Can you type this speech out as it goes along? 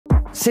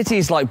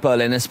Cities like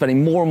Berlin are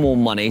spending more and more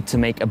money to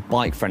make a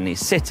bike-friendly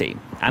city,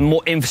 and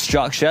more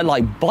infrastructure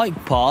like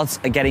bike paths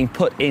are getting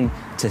put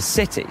into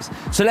cities.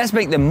 So let's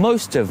make the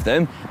most of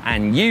them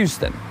and use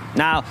them.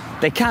 Now,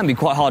 they can be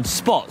quite hard to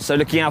spot, so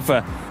looking out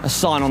for a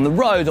sign on the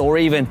road or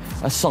even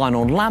a sign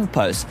on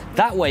lampposts.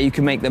 That way you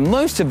can make the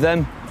most of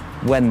them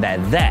when they're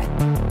there.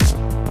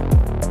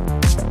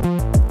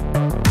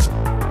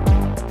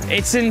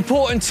 It's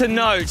important to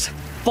note,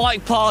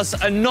 bike paths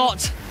are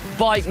not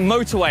bike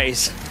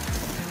motorways.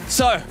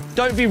 So,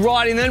 don't be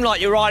riding them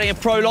like you're riding a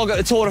prologue at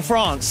the Tour de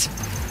France.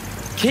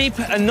 Keep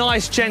a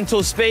nice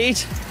gentle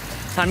speed,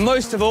 and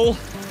most of all,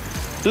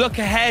 look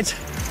ahead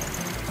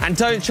and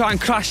don't try and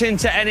crash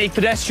into any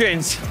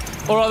pedestrians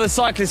or other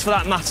cyclists for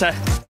that matter.